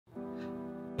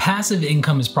Passive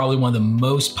income is probably one of the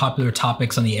most popular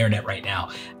topics on the internet right now.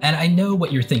 And I know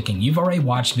what you're thinking. You've already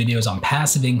watched videos on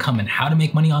passive income and how to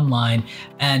make money online.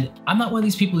 And I'm not one of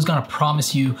these people who's gonna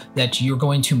promise you that you're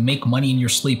going to make money in your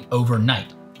sleep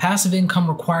overnight. Passive income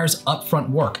requires upfront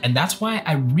work. And that's why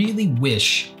I really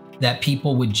wish that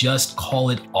people would just call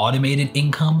it automated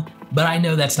income. But I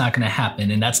know that's not gonna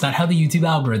happen, and that's not how the YouTube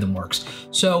algorithm works.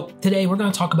 So today we're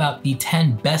gonna talk about the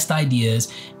 10 best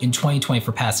ideas in 2020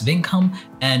 for passive income.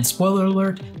 And spoiler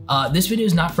alert, this video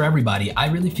is not for everybody. I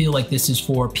really feel like this is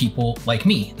for people like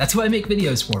me. That's who I make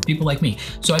videos for, people like me.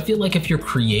 So I feel like if you're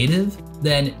creative,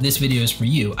 then this video is for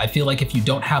you. I feel like if you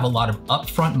don't have a lot of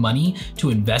upfront money to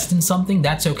invest in something,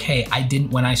 that's okay. I didn't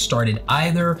when I started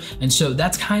either. And so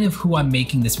that's kind of who I'm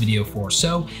making this video for.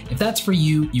 So if that's for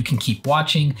you, you can keep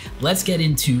watching. Let's get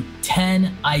into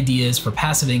 10 ideas for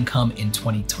passive income in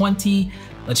 2020.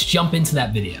 Let's jump into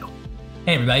that video.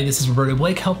 Hey everybody, this is Roberto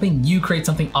Blake helping you create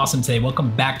something awesome today.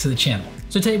 Welcome back to the channel.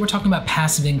 So today we're talking about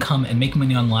passive income and making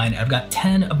money online. I've got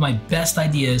 10 of my best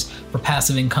ideas for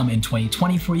passive income in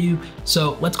 2020 for you.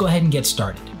 So let's go ahead and get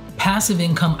started. Passive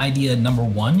income idea number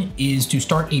one is to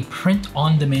start a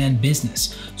print-on-demand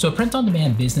business. So a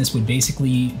print-on-demand business would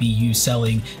basically be you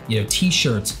selling,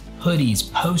 t-shirts,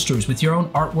 hoodies, posters with your own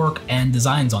artwork and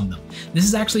designs on them. This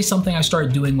is actually something I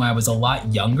started doing when I was a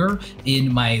lot younger,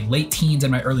 in my late teens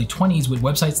and my early 20s, with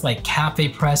websites like Cafe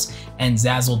Press and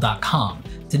Zazzle.com.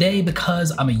 Today,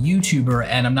 because I'm a YouTuber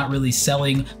and I'm not really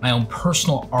selling my own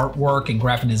personal artwork and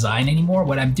graphic design anymore,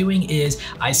 what I'm doing is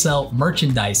I sell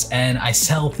merchandise and I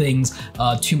sell things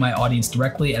to my audience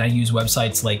directly, and I use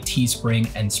websites like Teespring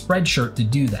and Spreadshirt to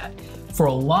do that. For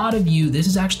a lot of you, this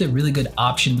is actually a really good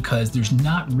option because there's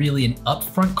not really an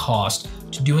upfront cost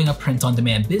to doing a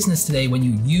print-on-demand business today when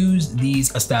you use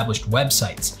these established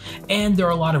websites. And there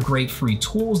are a lot of great free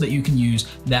tools that you can use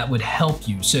that would help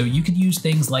you. So you could use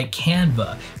things like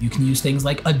Canva, you can use things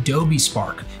like Adobe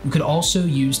Spark. You could also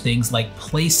use things like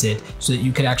Placeit so that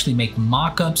you could actually make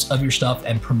mock-ups of your stuff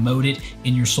and promote it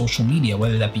in your social media,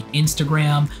 whether that be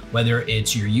Instagram, whether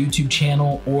it's your YouTube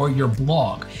channel or your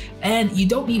blog. And you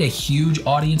don't need a huge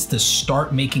audience to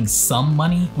start making some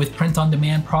money with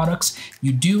print-on-demand products.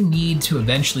 You do need to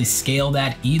eventually scale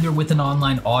that either with an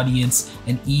online audience,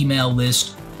 an email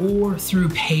list, or through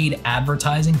paid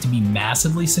advertising to be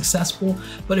massively successful.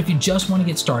 But if you just want to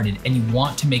get started and you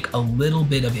want to make a little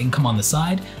bit of income on the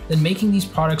side, then making these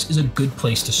products is a good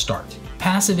place to start.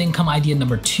 Passive income idea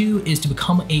number two is to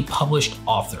become a published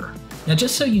author. Now,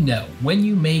 just so you know, when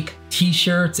you make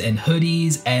t-shirts and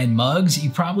hoodies and mugs,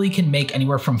 you probably can make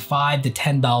anywhere from $5 to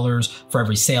 $10 for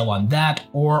every sale on that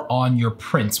or on your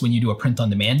prints when you do a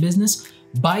print-on-demand business.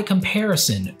 By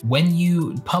comparison, when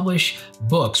you publish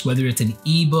books, whether it's an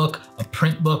ebook, a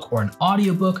print book, or an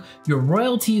audiobook, your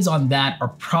royalties on that are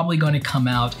probably going to come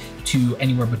out to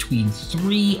anywhere between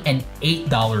 $3 and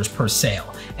 $8 per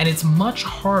sale. And it's much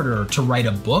harder to write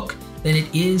a book than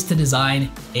it is to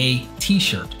design a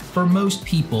t-shirt, for most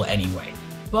people anyway.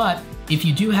 But if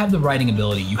you do have the writing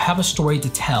ability, you have a story to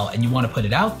tell, and you want to put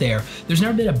it out there, there's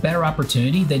never been a better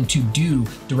opportunity than to do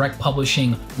direct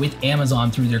publishing with Amazon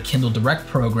through their Kindle Direct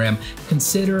program.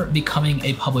 Consider becoming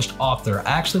a published author.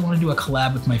 I actually want to do a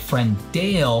collab with my friend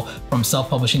Dale from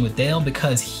Self-Publishing with Dale,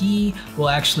 because he will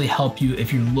actually help you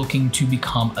if you're looking to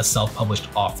become a self-published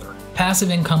author. Passive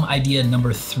income idea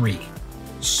number three,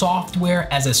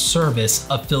 software as a service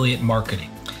affiliate marketing.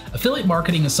 Affiliate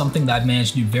marketing is something that I've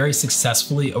managed to do very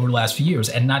successfully over the last few years,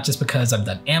 and not just because I've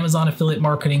done Amazon affiliate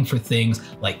marketing for things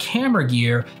like camera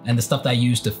gear and the stuff that I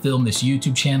use to film this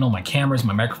YouTube channel, my cameras,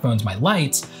 my microphones, my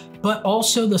lights, but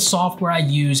also the software I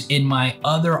use in my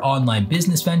other online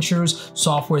business ventures,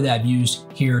 software that I've used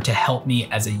here to help me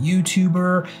as a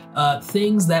YouTuber,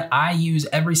 things that I use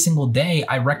every single day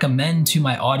I recommend to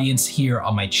my audience here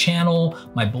on my channel,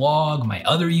 my blog, my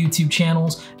other YouTube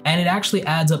channels, and it actually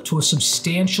adds up to a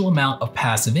substantial amount of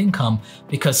passive income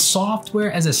because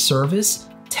software as a service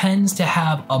tends to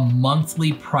have a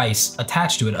monthly price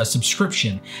attached to it, a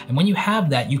subscription. And when you have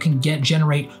that, you can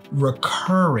generate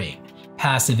recurring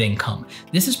passive income.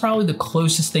 This is probably the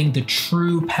closest thing to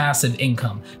true passive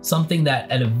income, something that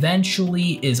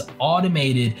eventually is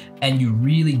automated and you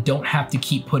really don't have to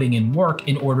keep putting in work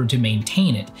in order to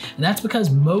maintain it. And that's because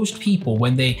most people,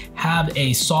 when they have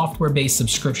a software-based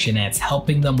subscription and it's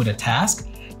helping them with a task,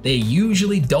 they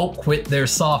usually don't quit their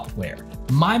software.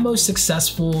 My most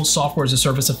successful software as a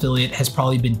service affiliate has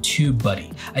probably been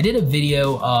TubeBuddy. I did a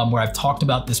video where I've talked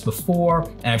about this before,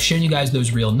 and I've shown you guys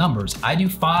those real numbers. I do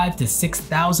 $5,000 to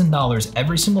 $6,000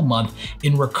 every single month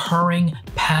in recurring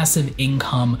passive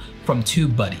income from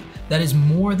TubeBuddy. that is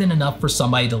more than enough for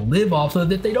somebody to live off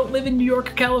of if they don't live in New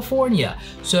York or California.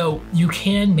 So you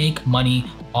can make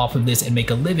money off of this and make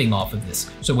a living off of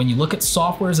this. So when you look at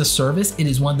software as a service, it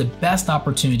is one of the best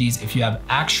opportunities. If you have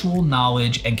actual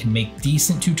knowledge and can make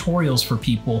decent tutorials for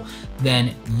people,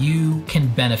 then you can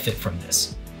benefit from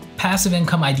this. Passive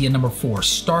income idea number 4,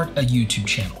 start a YouTube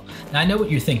channel. Now I know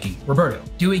what you're thinking, Roberto,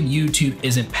 doing YouTube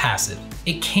isn't passive.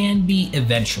 It can be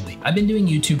eventually. I've been doing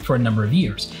YouTube for a number of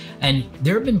years, and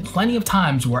there have been plenty of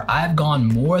times where I've gone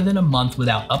more than a month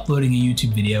without uploading a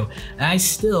YouTube video, and I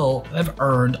still have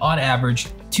earned on average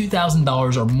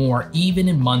 $2,000 or more even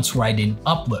in months where I didn't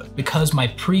upload, because my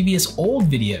previous old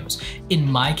videos, in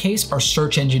my case, are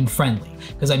search engine friendly,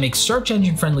 because I make search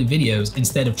engine friendly videos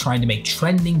instead of trying to make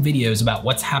trending videos about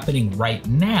what's happening right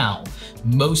now.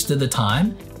 Most of the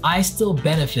time, I still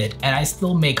benefit and I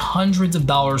still make hundreds of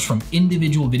dollars from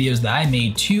individual videos that I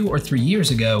made 2 or 3 years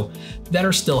ago that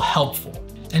are still helpful.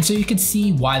 And so you can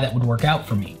see why that would work out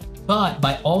for me. But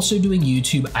by also doing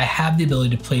YouTube, I have the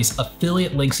ability to place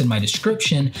affiliate links in my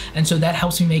description, and so that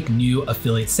helps me make new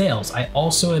affiliate sales. I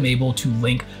also am able to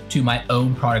link to my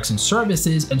own products and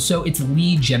services, and so it's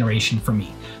lead generation for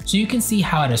me. So you can see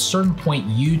how at a certain point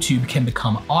YouTube can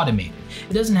become automated.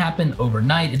 It doesn't happen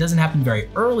overnight, it doesn't happen very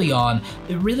early on.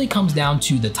 It really comes down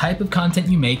to the type of content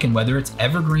you make and whether it's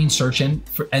evergreen search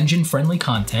engine friendly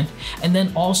content, and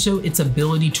then also its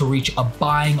ability to reach a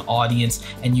buying audience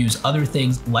and use other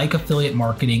things like affiliate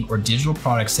marketing or digital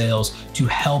product sales to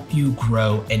help you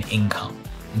grow an income.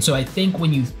 And so I think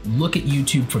when you look at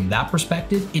YouTube from that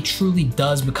perspective, it truly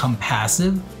does become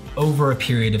passive over a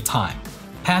period of time.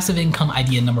 Passive income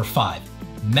idea number 5,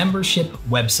 membership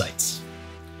websites.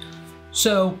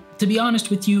 So to be honest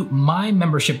with you, my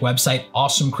membership website,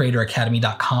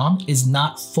 awesomecreatoracademy.com, is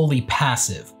not fully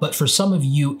passive, but for some of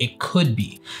you, it could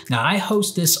be. Now I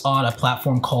host this on a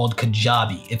platform called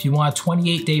Kajabi. If you want a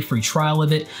 28-day free trial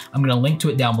of it, I'm gonna link to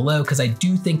it down below because I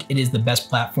do think it is the best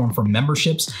platform for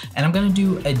memberships. And I'm gonna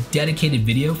do a dedicated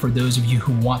video for those of you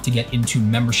who want to get into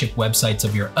membership websites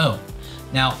of your own.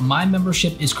 Now, my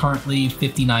membership is currently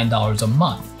 $59 a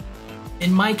month.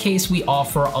 In my case, we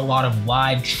offer a lot of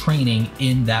live training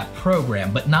in that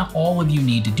program, but not all of you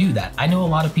need to do that. I know a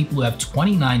lot of people who have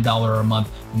 $29 a month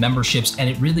memberships, and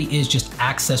it really is just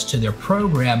access to their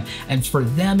program. And for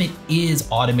them, it is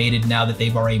automated now that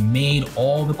they've already made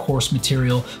all the course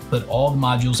material, put all the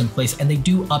modules in place, and they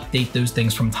do update those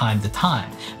things from time to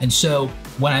time. And so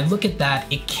when I look at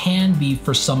that, it can be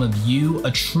for some of you a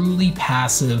truly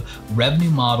passive revenue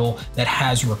model that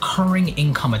has recurring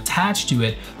income attached to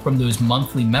it from those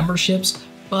monthly memberships,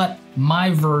 but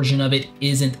my version of it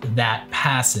isn't that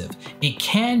passive. It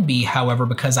can be, however,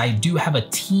 because I do have a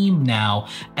team now,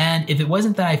 and if it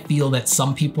wasn't that I feel that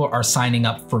some people are signing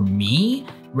up for me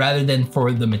rather than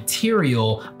for the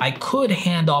material, I could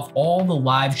hand off all the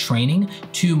live training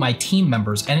to my team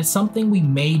members, and it's something we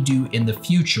may do in the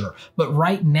future. But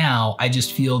right now, I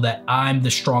just feel that I'm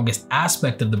the strongest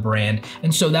aspect of the brand,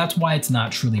 and so that's why it's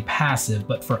not truly passive.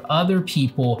 But for other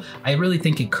people, I really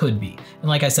think it could be. And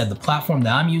like I said, the platform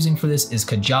that I'm using for this is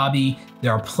Kajabi.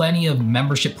 There are plenty of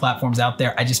membership platforms out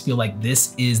there. I just feel like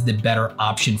this is the better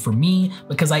option for me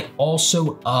because I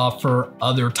also offer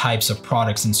other types of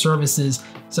products and services.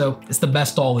 So it's the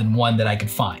best all-in-one that I could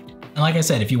find. And like I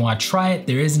said, if you want to try it,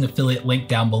 there is an affiliate link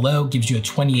down below, gives you a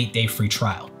 28-day free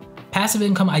trial. Passive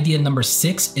income idea number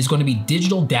 6 is going to be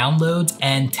digital downloads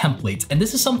and templates. And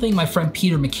this is something my friend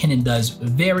Peter McKinnon does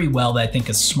very well that I think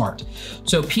is smart.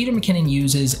 So Peter McKinnon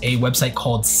uses a website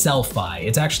called Sellfy.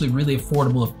 It's actually really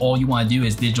affordable if all you want to do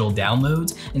is digital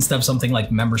downloads instead of something like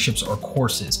memberships or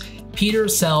courses. Peter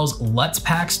sells LUTs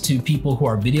packs to people who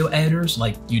are video editors,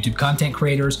 like YouTube content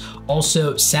creators,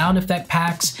 also sound effect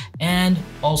packs, and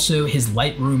also his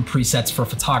Lightroom presets for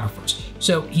photographers.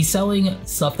 So he's selling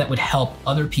stuff that would help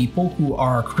other people who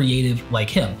are creative like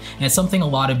him. And it's something a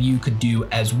lot of you could do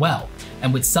as well.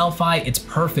 And with Sellfy, it's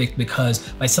perfect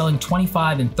because by selling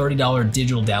 $25 and $30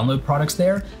 digital download products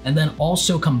there, and then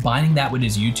also combining that with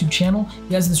his YouTube channel,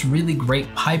 he has this really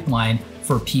great pipeline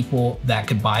for people that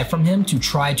could buy from him to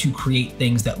try to create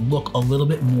things that look a little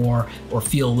bit more or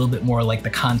feel a little bit more like the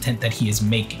content that he is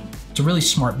making. It's a really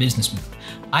smart business move.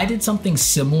 I did something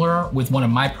similar with one of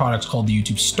my products called the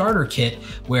YouTube Starter Kit,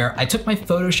 where I took my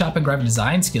Photoshop and graphic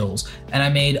design skills and I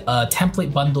made a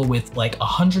template bundle with like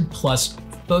 100+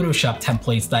 Photoshop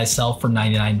templates that I sell for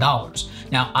 $99.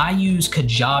 Now I use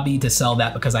Kajabi to sell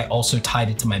that because I also tied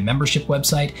it to my membership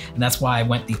website, and that's why I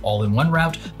went the all-in-one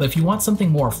route. But if you want something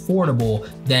more affordable,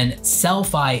 then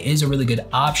Sellfy is a really good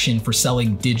option for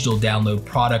selling digital download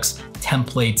products,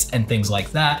 templates, and things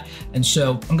like that. And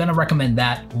so I'm gonna recommend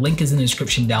that. Link is in the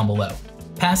description down below.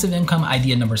 Passive income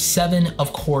idea number 7,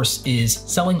 of course, is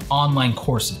selling online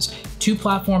courses. 2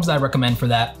 platforms that I recommend for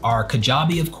that are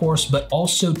Kajabi, of course, but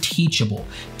also Teachable.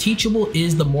 Teachable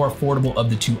is the more affordable of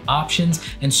the 2 options.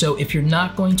 And so if you're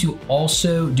not going to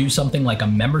also do something like a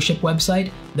membership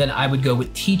website, then I would go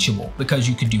with Teachable, because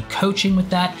you could do coaching with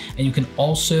that and you can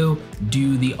also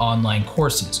do the online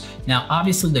courses. Now,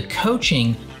 obviously the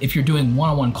coaching, if you're doing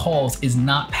one-on-one calls, is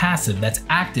not passive, that's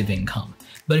active income.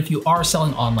 But if you are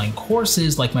selling online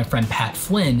courses like my friend Pat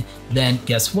Flynn, then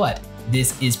guess what?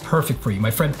 This is perfect for you.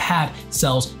 My friend Pat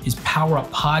sells his Power Up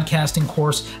podcasting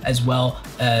course as well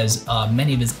as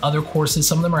many of his other courses.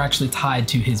 Some of them are actually tied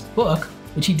to his book,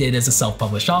 which he did as a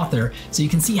self-published author. So you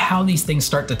can see how these things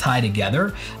start to tie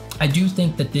together. I do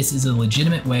think that this is a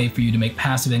legitimate way for you to make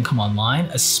passive income online,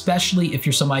 especially if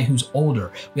you're somebody who's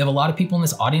older. We have a lot of people in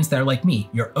this audience that are like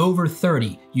me. You're over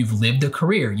 30, you've lived a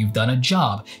career, you've done a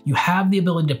job, you have the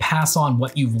ability to pass on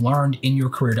what you've learned in your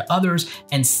career to others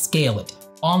and scale it.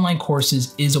 Online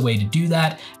courses is a way to do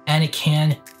that, and it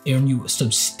can earn you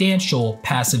substantial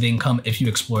passive income if you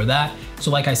explore that. So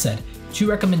like I said, 2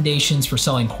 recommendations for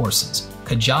selling courses: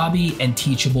 Kajabi and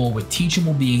Teachable, with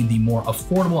Teachable being the more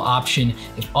affordable option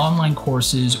if online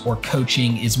courses or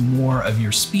coaching is more of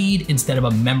your speed instead of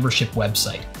a membership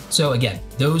website. So again,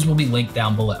 those will be linked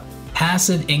down below.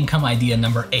 Passive income idea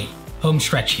number 8, home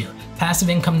stretch here. Passive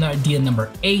income idea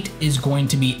number 8 is going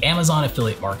to be Amazon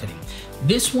affiliate marketing.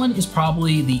 This one is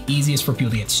probably the easiest for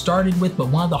people to get started with, but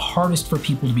one of the hardest for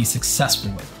people to be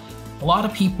successful with. A lot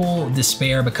of people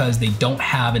despair because they don't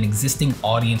have an existing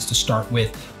audience to start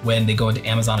with when they go into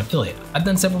Amazon affiliate. I've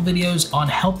done several videos on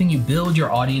helping you build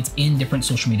your audience in different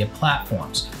social media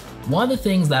platforms. One of the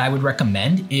things that I would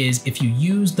recommend is if you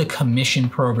use the commission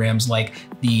programs like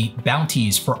the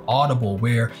bounties for Audible,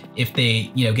 where if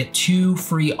they get 2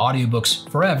 free audiobooks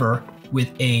forever with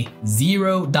a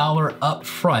 $0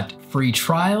 upfront free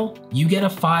trial, you get a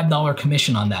 $5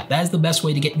 commission on that. That is the best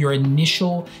way to get your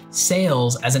initial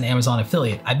sales as an Amazon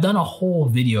affiliate. I've done a whole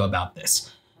video about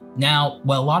this. Now,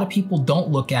 what a lot of people don't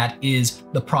look at is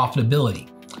the profitability.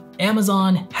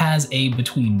 Amazon has a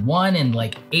between 1 and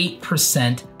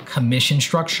 8% commission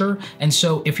structure. And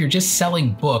so if you're just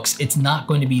selling books, it's not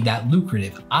going to be that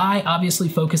lucrative. I obviously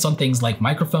focus on things like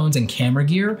microphones and camera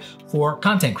gear for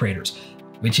content creators,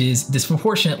 which is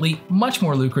disproportionately much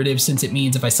more lucrative, since it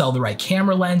means if I sell the right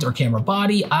camera lens or camera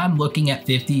body, I'm looking at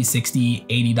 $50,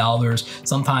 $60, $80.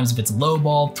 Sometimes if it's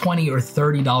lowball, $20 or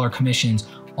 $30 commissions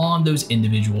on those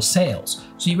individual sales.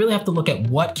 So you really have to look at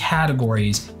what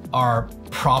categories are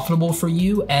profitable for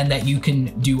you and that you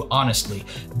can do honestly.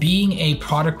 Being a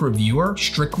product reviewer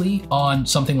strictly on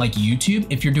something like YouTube,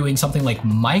 if you're doing something like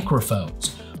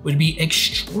microphones, would be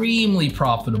extremely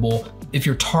profitable if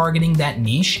you're targeting that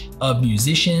niche of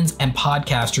musicians and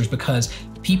podcasters, because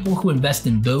people who invest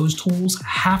in those tools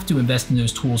have to invest in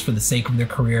those tools for the sake of their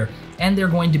career, and they're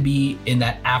going to be in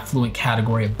that affluent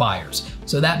category of buyers.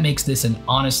 So that makes this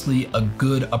honestly a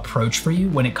good approach for you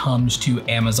when it comes to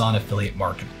Amazon affiliate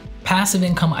marketing. Passive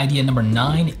income idea number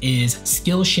 9 is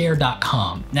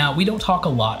Skillshare.com. Now, we don't talk a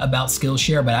lot about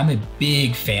Skillshare, but I'm a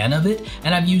big fan of it,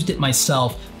 and I've used it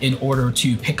myself in order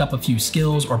to pick up a few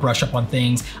skills or brush up on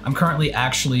things. I'm currently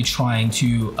actually trying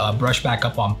to brush back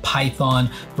up on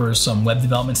Python for some web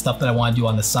development stuff that I want to do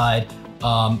on the side.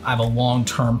 I have a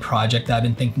long-term project that I've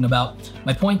been thinking about.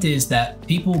 My point is that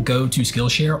people go to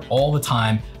Skillshare all the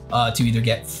time to either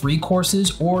get free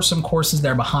courses or some courses that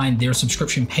are behind their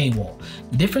subscription paywall.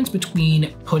 The difference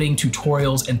between putting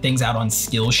tutorials and things out on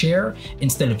Skillshare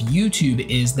instead of YouTube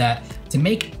is that to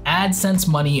make AdSense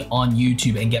money on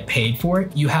YouTube and get paid for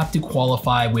it, you have to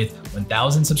qualify with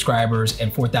 1,000 subscribers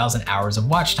and 4,000 hours of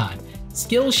watch time.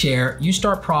 Skillshare, you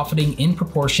start profiting in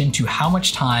proportion to how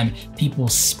much time people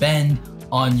spend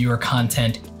on your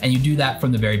content, and you do that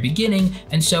from the very beginning.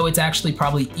 And so it's actually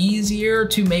probably easier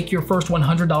to make your first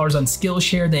 $100 on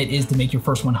Skillshare than it is to make your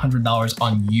first $100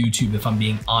 on YouTube, if I'm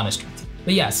being honest with you.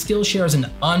 But yeah, Skillshare is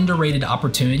an underrated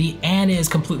opportunity and is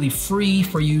completely free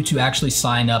for you to actually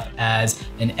sign up as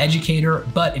an educator.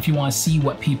 But if you want to see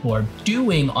what people are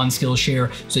doing on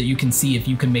Skillshare so that you can see if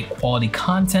you can make quality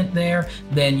content there,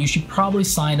 then you should probably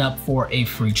sign up for a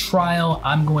free trial.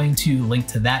 I'm going to link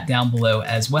to that down below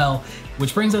as well,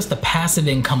 which brings us to passive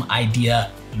income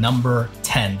idea number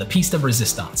 10, the piece de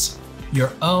resistance.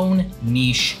 Your own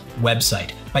niche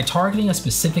website. By targeting a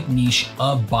specific niche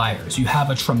of buyers, you have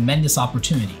a tremendous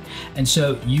opportunity. And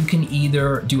so you can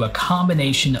either do a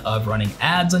combination of running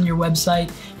ads on your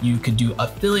website, you could do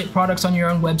affiliate products on your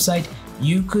own website,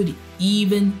 you could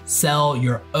even sell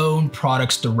your own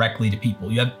products directly to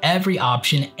people. You have every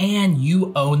option and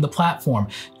you own the platform.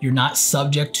 You're not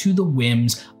subject to the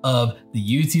whims of the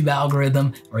YouTube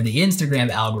algorithm or the Instagram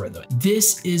algorithm.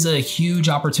 This is a huge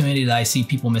opportunity that I see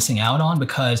people missing out on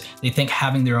because they think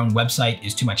having their own website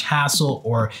is too much hassle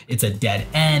or it's a dead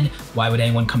end. Why would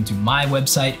anyone come to my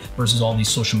website versus all these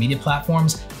social media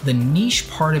platforms? The niche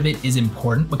part of it is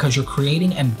important because you're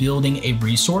creating and building a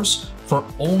resource for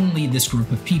only this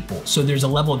group of people. So there's a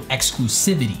level of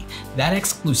exclusivity. That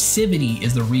exclusivity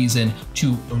is the reason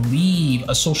to leave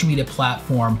a social media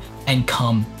platform and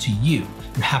come to you.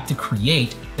 You have to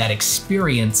create that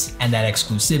experience and that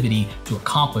exclusivity to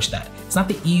accomplish that. It's not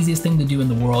the easiest thing to do in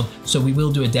the world, so we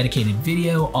will do a dedicated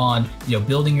video on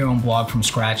building your own blog from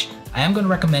scratch. I am going to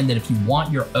recommend that if you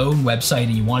want your own website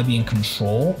and you want to be in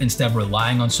control instead of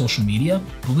relying on social media,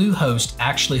 Bluehost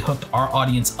actually hooked our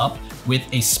audience up with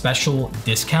a special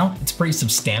discount. It's a pretty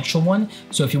substantial one,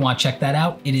 so if you want to check that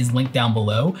out, it is linked down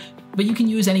below. But you can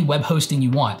use any web hosting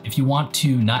you want. If you want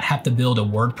to not have to build a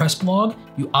WordPress blog,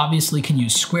 you obviously can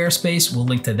use Squarespace. We'll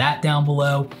link to that down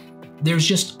below. There's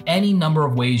just any number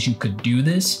of ways you could do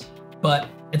this, but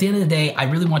at the end of the day, I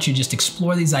really want you to just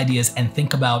explore these ideas and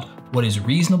think about what is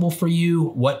reasonable for you,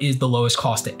 what is the lowest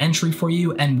cost to entry for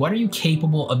you, and what are you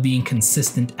capable of being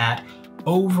consistent at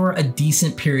over a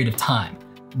decent period of time.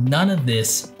 None of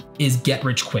this is get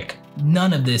rich quick.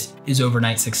 None of this is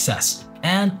overnight success.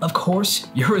 And of course,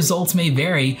 your results may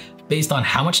vary based on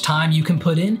how much time you can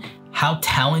put in, how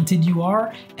talented you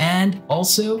are, and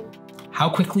also how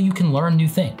quickly you can learn new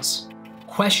things.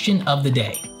 Question of the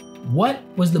day. What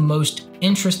was the most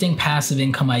interesting passive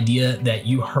income idea that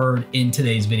you heard in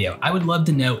today's video? I would love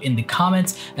to know in the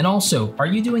comments. And also, are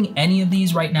you doing any of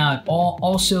these right now at all?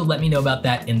 Also, let me know about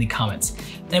that in the comments.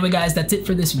 Anyway, guys, that's it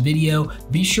for this video.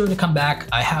 Be sure to come back.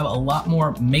 I have a lot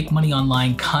more Make Money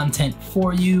Online content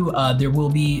for you. There will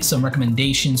be some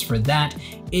recommendations for that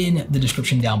in the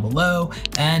description down below.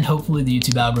 And hopefully the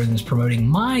YouTube algorithm is promoting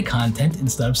my content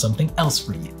instead of something else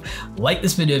for you. Like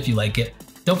this video if you like it.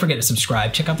 Don't forget to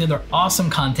subscribe. Check out the other awesome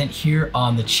content here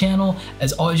on the channel.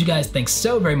 As always, you guys, thanks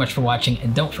so very much for watching.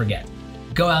 And don't forget,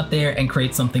 go out there and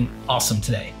create something awesome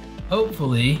today.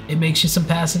 Hopefully, it makes you some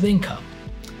passive income.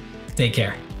 Take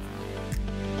care.